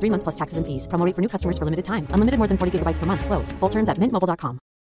 up front for 3 months plus taxes and fees. Promo rate for new customers for limited time. Unlimited more than 40 gigabytes per month. Slows full terms at mintmobile.com.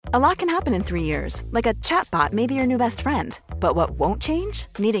 A lot can happen in 3 years. Like a chatbot may be your new best friend. But what won't change?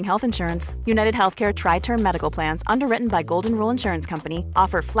 Needing health insurance. United Healthcare Tri-Term Medical Plans, underwritten by Golden Rule Insurance Company,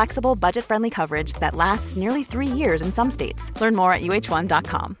 offer flexible, budget-friendly coverage that lasts nearly 3 years in some states. Learn more at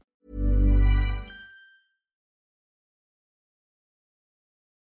uh1.com.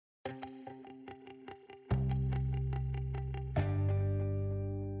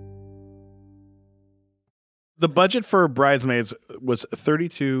 The budget for Bridesmaids was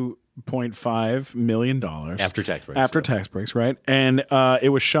 $32.5 million. After tax breaks. After tax breaks, right? And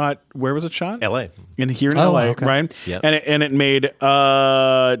it was shot, where was it shot? L.A. Here in L.A., okay. right? Yep. And it made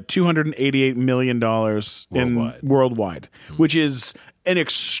 $288 million worldwide, which is an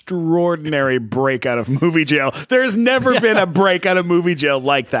extraordinary break out of movie jail. There's never been a break out of movie jail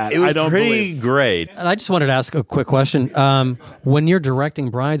like that. It was I don't pretty believe. great. And I just wanted to ask a quick question. When you're directing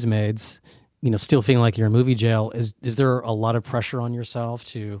Bridesmaids, you know, still feeling like you're in movie jail, is there a lot of pressure on yourself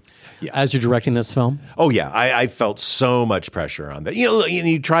as you're directing this film? Oh yeah, I felt so much pressure on that. You know,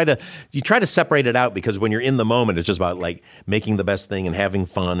 you try to separate it out, because when you're in the moment, it's just about like making the best thing and having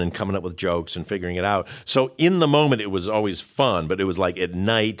fun and coming up with jokes and figuring it out. So in the moment, it was always fun, but it was like at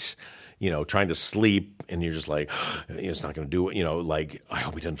night, you know, trying to sleep, and you're just like, it's not going to do it. You know, like, I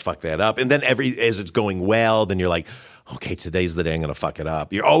hope we didn't fuck that up. And then as it's going well, then you're like, okay, today's the day I'm going to fuck it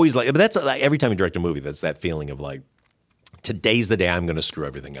up. You're always like, but that's like, every time you direct a movie, that's that feeling of like, today's the day I'm going to screw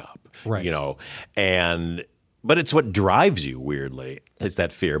everything up. Right. You know, and But it's what drives you, weirdly. It's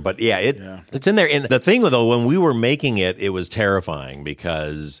that fear. But yeah, it's in there. And the thing, though, when we were making it, it was terrifying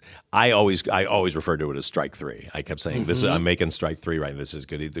because I always referred to it as strike three. I kept saying, I'm making strike three, right? This is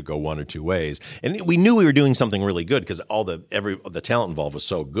good. Either go one or two ways. And we knew we were doing something really good because the talent involved was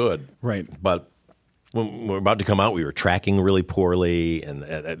so good. Right. But when we were about to come out, we were tracking really poorly, and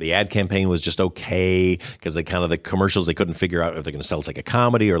the ad campaign was just okay because the commercials, they couldn't figure out if they're going to sell it's like a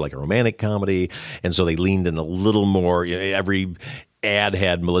comedy or like a romantic comedy, and so they leaned in a little more. Every ad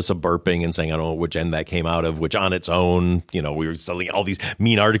had Melissa burping and saying, I don't know which end that came out of, which on its own, we were selling all these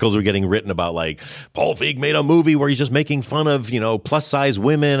mean articles were getting written about like Paul Feig made a movie where he's just making fun of, plus size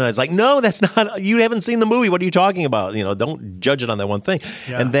women. And I was like, no, that's not, you haven't seen the movie. What are you talking about? Don't judge it on that one thing.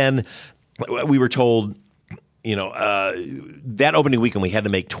 Yeah. And then we were told, that opening weekend we had to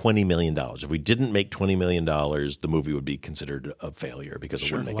make $20 million. If we didn't make $20 million, the movie would be considered a failure because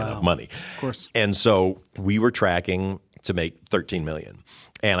it wouldn't make enough money. Of course. And so we were tracking to make $13 million.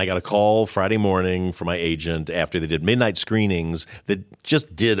 And I got a call Friday morning from my agent after they did midnight screenings that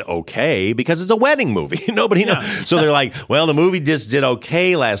just did okay because it's a wedding movie. Nobody knows. So they're like, well, the movie just did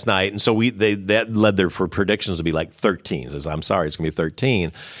okay last night. And so that led their for predictions to be like 13. Says, I'm sorry, it's going to be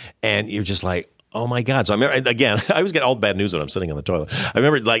 13. And you're just like, oh my God. So I remember, again, I always get all the bad news when I'm sitting on the toilet. I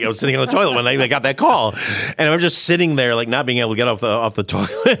remember I was sitting on the toilet when I got that call. And I was just sitting there not being able to get off the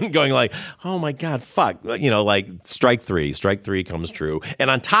toilet and going like, oh my God, fuck. Strike three comes true. And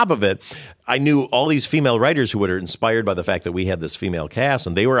on top of it, I knew all these female writers who were inspired by the fact that we had this female cast,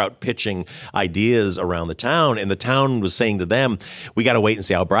 and they were out pitching ideas around the town, and the town was saying to them, we got to wait and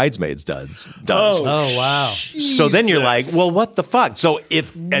see how Bridesmaids does. Oh, wow. So then you're like, well, what the fuck? So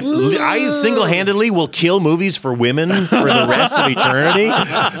if I single-handedly will kill movies for women for the rest of eternity.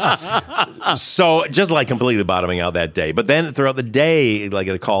 So just completely bottoming out that day. But then throughout the day, I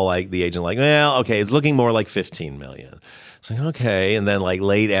get a call the agent well, okay, it's looking more like 15 million. It's like, okay. And then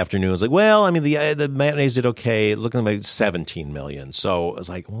late afternoon, it's like, well, I mean, the matinees did okay. It looked like 17 million. So I was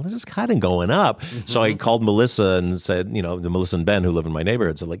like, well, this is kind of going up. Mm-hmm. So I called Melissa and said, the Melissa and Ben who live in my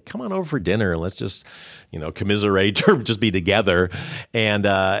neighborhood said, come on over for dinner and let's just, commiserate or just be together. And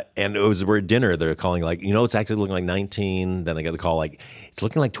we're at dinner. They're calling it's actually looking like 19. Then I got the call it's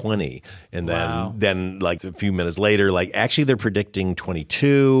looking like 20. And then a few minutes later, actually they're predicting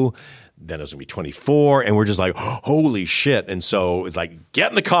 22. Then it was going to be 24, and we're just like, holy shit. And so it's like, get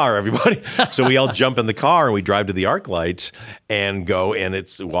in the car, everybody. So we all jump in the car, and we drive to the ArcLight and go, and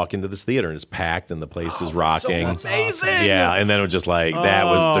walk into this theater, and it's packed, and the place is rocking. So amazing. Yeah, and then it was just that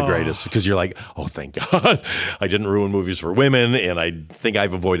was the greatest, because you're like, oh, thank God. I didn't ruin movies for women, and I think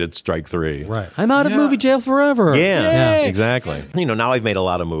I've avoided strike three. Right. I'm out of movie jail forever. Yeah, exactly. Now I've made a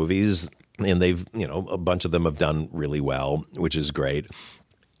lot of movies, and they've, a bunch of them have done really well, which is great.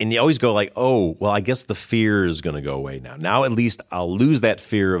 And you always go oh, well, I guess the fear is going to go away now. Now at least I'll lose that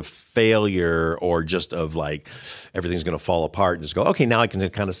fear of failure or just of everything's going to fall apart and just go, okay, now I can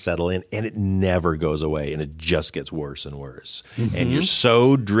kind of settle in. And it never goes away, and it just gets worse and worse. Mm-hmm. And you're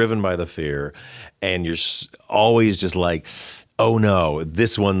so driven by the fear, and you're always just oh no,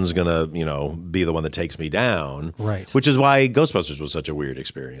 this one's going to, be the one that takes me down. Right. Which is why Ghostbusters was such a weird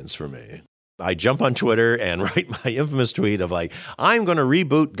experience for me. I jump on Twitter and write my infamous tweet of I'm going to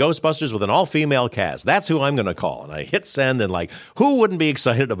reboot Ghostbusters with an all-female cast. That's who I'm going to call. And I hit send and who wouldn't be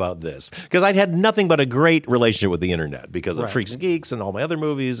excited about this? Because I'd had nothing but a great relationship with the internet because of Freaks and Geeks and all my other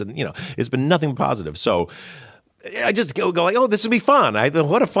movies. And, it's been nothing positive. So I just go oh, this would be fun.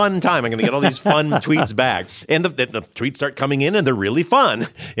 What a fun time. I'm going to get all these fun tweets back. And the tweets start coming in, and they're really fun.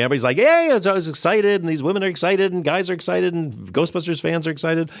 And everybody's like, hey, I was excited, and these women are excited, and guys are excited, and Ghostbusters fans are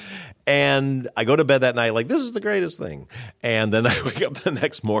excited. And I go to bed that night this is the greatest thing. And then I wake up the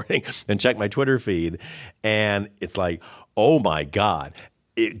next morning and check my Twitter feed, and it's oh, my God.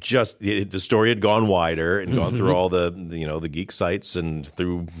 The story had gone wider and gone through all the geek sites and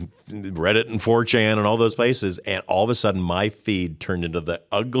through Reddit and 4chan and all those places. And all of a sudden my feed turned into the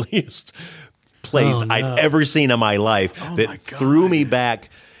ugliest place I'd ever seen in my life threw me back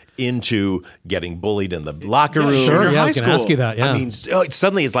into getting bullied in the locker room. Sure, I was going to ask you that. Yeah. I mean,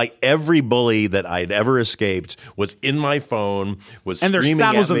 suddenly it's every bully that I'd ever escaped was in my phone, was and screaming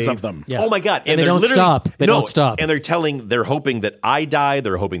at me. And there's thousands of them. Yeah. Oh my God. And they don't stop. They don't stop. And they're hoping that I die.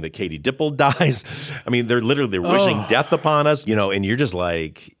 They're hoping that Katie Dipple dies. I mean, they're wishing death upon us, and you're just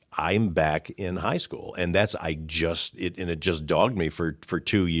I'm back in high school, and it just dogged me for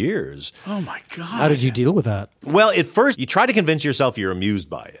 2 years. Oh my God. How did you deal with that? Well, at first you try to convince yourself you're amused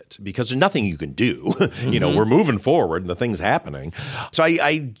by it because there's nothing you can do. We're moving forward and the thing's happening. So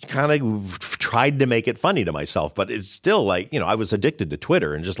I kind of tried to make it funny to myself, but it's still like, I was addicted to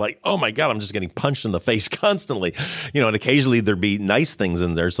Twitter and just like, oh my God, I'm just getting punched in the face constantly, and occasionally there'd be nice things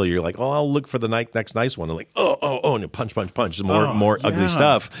in there. So you're like, oh, I'll look for the next nice one. And like, oh, and punch, more ugly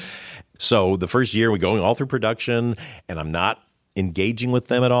stuff. So the first year we're going all through production and I'm not engaging with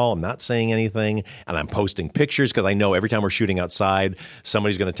them at all. I'm not saying anything, and I'm posting pictures because I know every time we're shooting outside,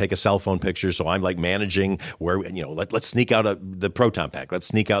 somebody's going to take a cell phone picture. So I'm like managing where let's sneak out the proton pack, let's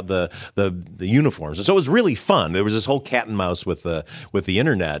sneak out the uniforms, and so it was really fun. There was this whole cat and mouse with the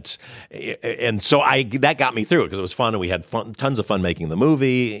internet, and so that got me through it because it was fun, and we had tons of fun making the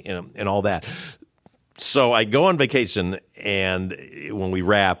movie and all that. So I go on vacation, and when we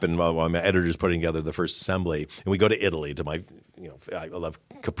wrap, and while my editor's putting together the first assembly, and we go to Italy to my, I love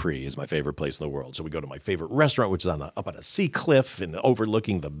Capri is my favorite place in the world. So we go to my favorite restaurant, which is up on a sea cliff and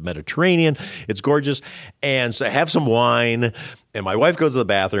overlooking the Mediterranean. It's gorgeous. And so I have some wine, and my wife goes to the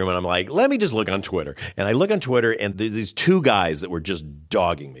bathroom, and I'm like, let me just look on Twitter. And I look on Twitter, and there's these two guys that were just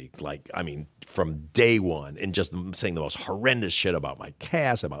dogging me, from day one, and just saying the most horrendous shit about my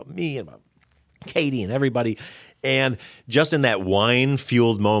cast, about me, and about Katie and everybody. And just in that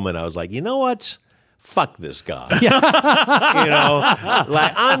wine-fueled moment, I was like, you know what? Fuck this guy.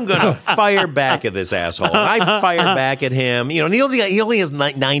 I'm going to fire back at this asshole. And I fired back at him. And he only has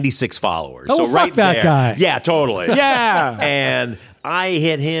 96 followers. Oh, so fuck right that there. guy. Yeah, totally. Yeah. And I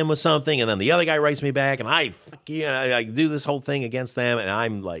hit him with something, and then the other guy writes me back, and I do this whole thing against them, and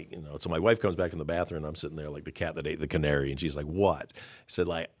I'm like, so my wife comes back from the bathroom, and I'm sitting there like the cat that ate the canary, and she's like, what? I said,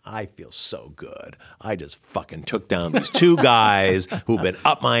 I feel so good. I just fucking took down these two guys who've been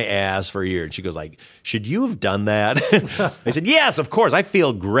up my ass for a year. And she goes should you have done that? I said, yes, of course. I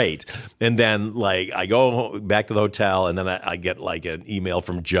feel great. And then I go back to the hotel, and then I get an email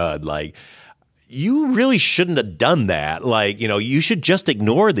from Judd, you really shouldn't have done that. You should just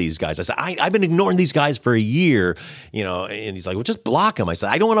ignore these guys. I said, I've been ignoring these guys for a year, and he's like, well, just block them. I said,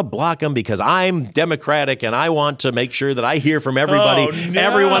 I don't want to block them because I'm Democratic and I want to make sure that I hear from everybody,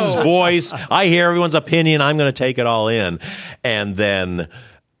 everyone's voice. I hear everyone's opinion. I'm going to take it all in. And then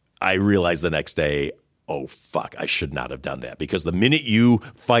I realized the next day, oh, fuck, I should not have done that, because the minute you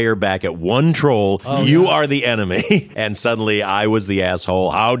fire back at one troll, you are the enemy. And suddenly I was the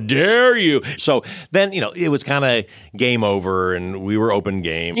asshole. How dare you? So then, it was kind of game over, and we were open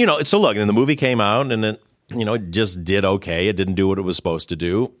game. So look, and the movie came out, and it, it just did okay. It didn't do what it was supposed to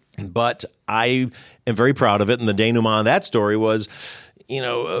do. But I am very proud of it. And the denouement on that story was,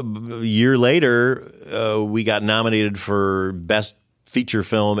 a year later, we got nominated for Best Feature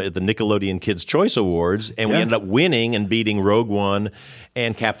Film at the Nickelodeon Kids' Choice Awards, and we ended up winning and beating Rogue One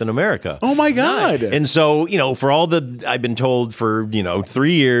and Captain America. Oh my God! And so, for all I've been told for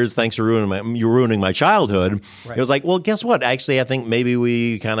 3 years, thanks for ruining my childhood. Right. It was like, well, guess what? Actually, I think maybe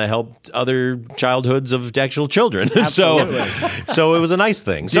we kind of helped other childhoods of actual children. So it was a nice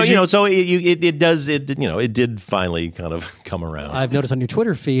thing. So it did finally kind of come around. I've noticed on your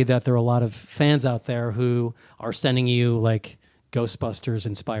Twitter feed that there are a lot of fans out there who are sending you Ghostbusters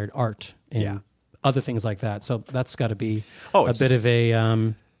inspired art and other things like that. So that's got to be a bit of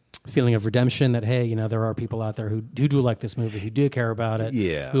a feeling of redemption that, hey, there are people out there who do like this movie, who do care about it,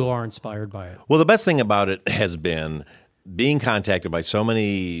 who are inspired by it. Well, the best thing about it has been being contacted by so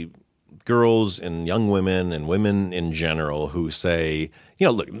many girls and young women and women in general who say,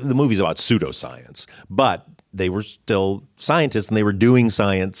 look, the movie's about pseudoscience, but they were still scientists and they were doing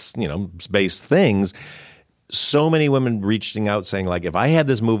science-based things. So many women reaching out saying, if I had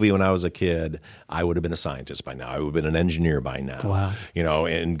this movie when I was a kid, I would have been a scientist by now. I would have been an engineer by now. Wow.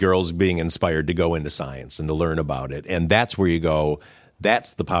 And girls being inspired to go into science and to learn about it. And that's where you go,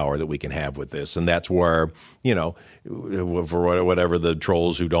 that's the power that we can have with this. And that's where, for whatever the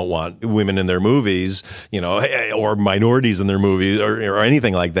trolls who don't want women in their movies, or minorities in their movies or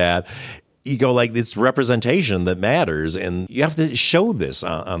anything like that, you go it's representation that matters, and you have to show this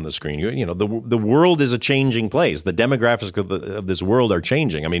on the screen. The world is a changing place. The demographics of this world are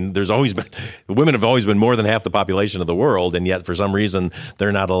changing. I mean, women have always been more than half the population of the world, and yet for some reason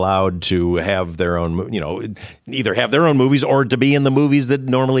they're not allowed to have their own, either have their own movies or to be in the movies that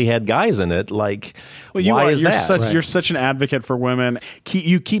normally had guys in it. Why is that? You're such an advocate for women.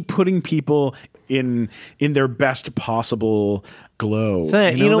 You keep putting people in their best possible glow.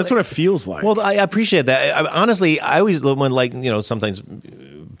 That's what it feels like. Well, I appreciate that. Honestly, I always when sometimes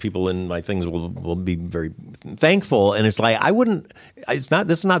people in my things will be very thankful, and it's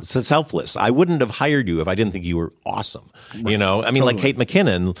this is not selfless. I wouldn't have hired you if I didn't think you were awesome. Right. Totally. Like Kate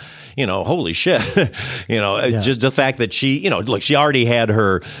McKinnon, holy shit. Just the fact that she, she already had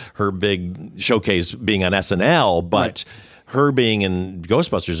her big showcase being on SNL, but her being in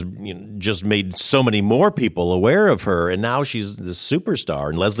Ghostbusters just made so many more people aware of her, and now she's the superstar.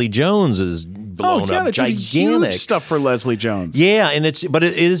 And Leslie Jones is blown up, it's gigantic huge stuff for Leslie Jones. Yeah, and it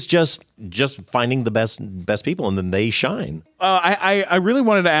is just finding the best people, and then they shine. I really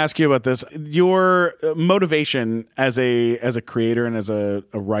wanted to ask you about this. Your motivation as a creator and as a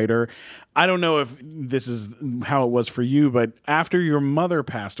writer. I don't know if this is how it was for you, but after your mother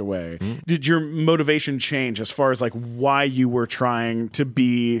passed away, did your motivation change as far as like why you were trying to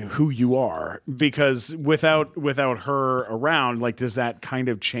be who you are? Because without her around, like, does that kind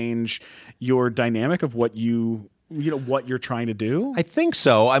of change your dynamic of what what you're trying to do? I think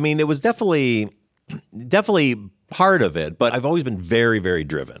so. I mean, it was definitely part of it, but I've always been very, very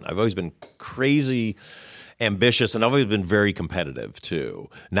driven. I've always been crazy ambitious, and I've always been very competitive too.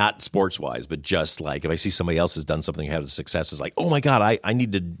 Not sports-wise, but just like if I see somebody else has done something and had success, it's like, oh my God, I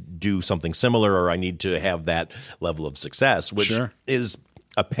need to do something similar, or I need to have that level of success, which is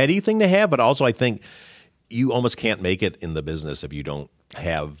a petty thing to have, but also I think you almost can't make it in the business if you don't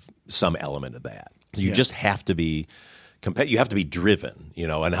have some element of that. You just have to be you have to be driven,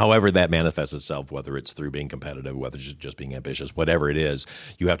 and however that manifests itself, whether it's through being competitive, whether it's just being ambitious, whatever it is,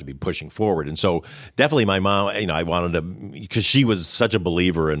 you have to be pushing forward. And so definitely my mom, I wanted to, because she was such a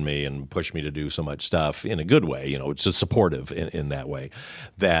believer in me and pushed me to do so much stuff in a good way, it's just supportive in that way,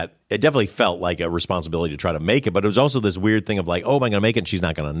 that it definitely felt like a responsibility to try to make it. But it was also this weird thing of like, oh, am I going to make it? And she's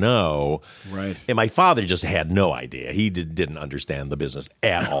not going to know. Right. And my father just had no idea. He didn't understand the business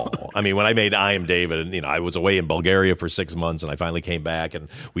at all. I mean, when I made I Am David, and I was away in Bulgaria for 6 months, and I finally came back, and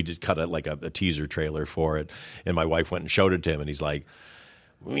we did cut a teaser trailer for it. And my wife went and showed it to him, and he's like,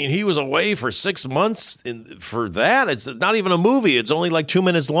 I mean, he was away for 6 months for that. It's not even a movie. It's only like 2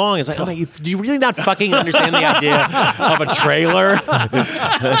 minutes long. It's like, oh, do you really not fucking understand the idea of a trailer?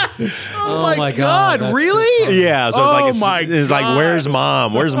 Oh my God, really? So yeah. So it's like, where's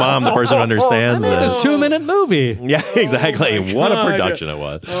mom? Where's mom? The person who understands this. This 2-minute movie. Yeah, exactly. What a production it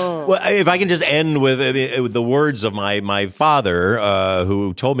was. Well, if I can just end with the words of my father,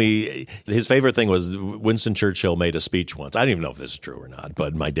 who told me his favorite thing was Winston Churchill made a speech once. I don't even know if this is true or not,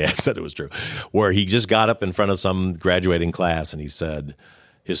 but my dad said it was true, where he just got up in front of some graduating class and he said,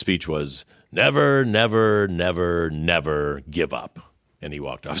 his speech was, never, never, never, never give up. And he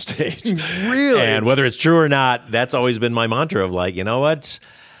walked off stage. Really? And whether it's true or not, that's always been my mantra of like, you know what?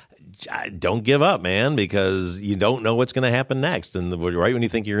 Don't give up, man, because you don't know what's going to happen next. And right when you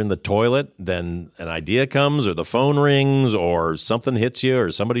think you're in the toilet, then an idea comes, or the phone rings, or something hits you, or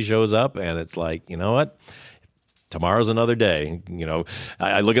somebody shows up, and it's like, you know what? Tomorrow's another day.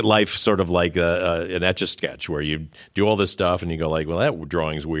 I look at life sort of like an Etch-a-Sketch, where you do all this stuff and you go like, well, that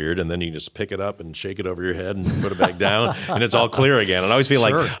drawing's weird. And then you just pick it up and shake it over your head and put it back down and it's all clear again. And I always feel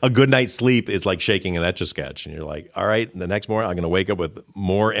like a good night's sleep is like shaking an Etch-a-Sketch. And you're like, all right, the next morning I'm going to wake up with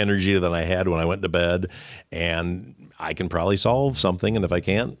more energy than I had when I went to bed. And I can probably solve something. And if I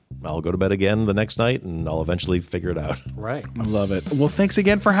can't, I'll go to bed again the next night and I'll eventually figure it out. Right. I love it. Well, thanks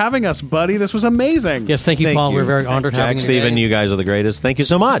again for having us, buddy. This was amazing. Yes, thank you, Paul. We're very honored having you. Jack, Stephen, you guys are the greatest. Thank you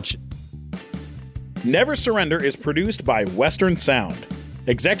so much. Never Surrender is produced by Western Sound.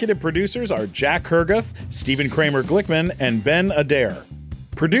 Executive producers are Jack Herguth, Stephen Kramer Glickman, and Ben Adair.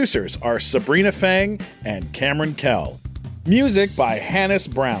 Producers are Sabrina Fang and Cameron Kell. Music by Hannes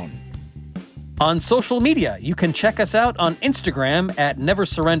Brown. On social media, you can check us out on Instagram at Never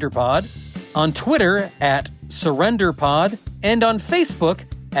Surrender Pod, on Twitter at Surrender Pod, and on Facebook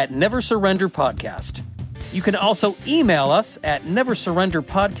at Never Surrender Podcast. You can also email us at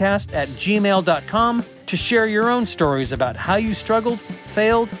neversurrenderpodcast@gmail.com to share your own stories about how you struggled,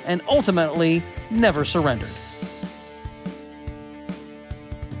 failed, and ultimately never surrendered.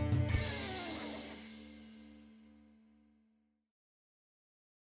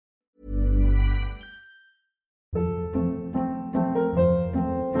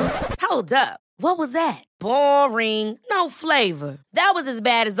 Hold up. What was that? Boring. No flavor. That was as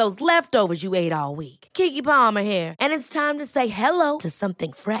bad as those leftovers you ate all week. Keke Palmer here, and it's time to say hello to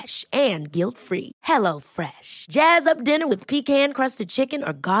something fresh and guilt-free. Hello Fresh. Jazz up dinner with pecan-crusted chicken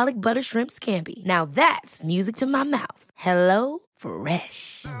or garlic butter shrimp scampi. Now that's music to my mouth. Hello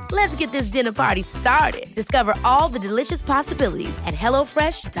Fresh. Let's get this dinner party started. Discover all the delicious possibilities at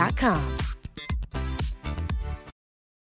HelloFresh.com.